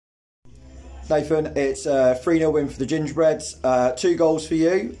Nathan, it's a 3-0 win for the Gingerbreads, 2 goals for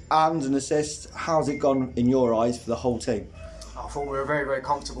you and an assist. How's it gone in your eyes for the whole team? I thought we were very, very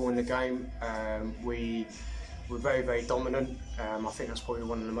comfortable in the game. We were very, very dominant. I think that's probably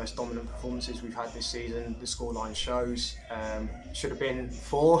one of the most dominant performances we've had this season. The scoreline shows. Should have been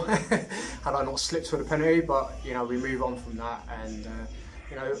 4 had I not slipped for the penalty, but you know, we move on from that, and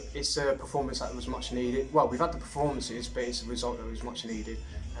you know, it's a performance that was much needed. Well, we've had the performances, but it's a result that was much needed,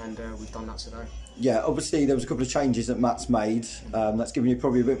 and we've done that today. Yeah, obviously there was a couple of changes that Matt's made. That's given you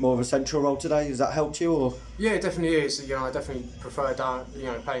probably a bit more of a central role today. Has that helped you, or? Yeah, it definitely is. You know, I definitely prefer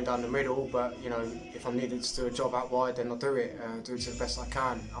playing down the middle. But you know, if I'm needed to do a job out wide, then I'll do it. Do it to the best I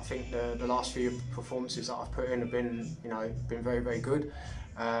can. I think the last few performances that I've put in have been, been very, very good.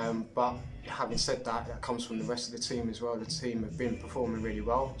 But having said that, that comes from the rest of the team as well. The team have been performing really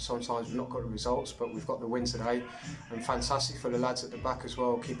well. Sometimes we've not got the results, but we've got the win today. And fantastic for the lads at the back as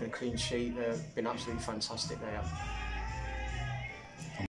well, keeping a clean sheet. They've been absolutely fantastic there.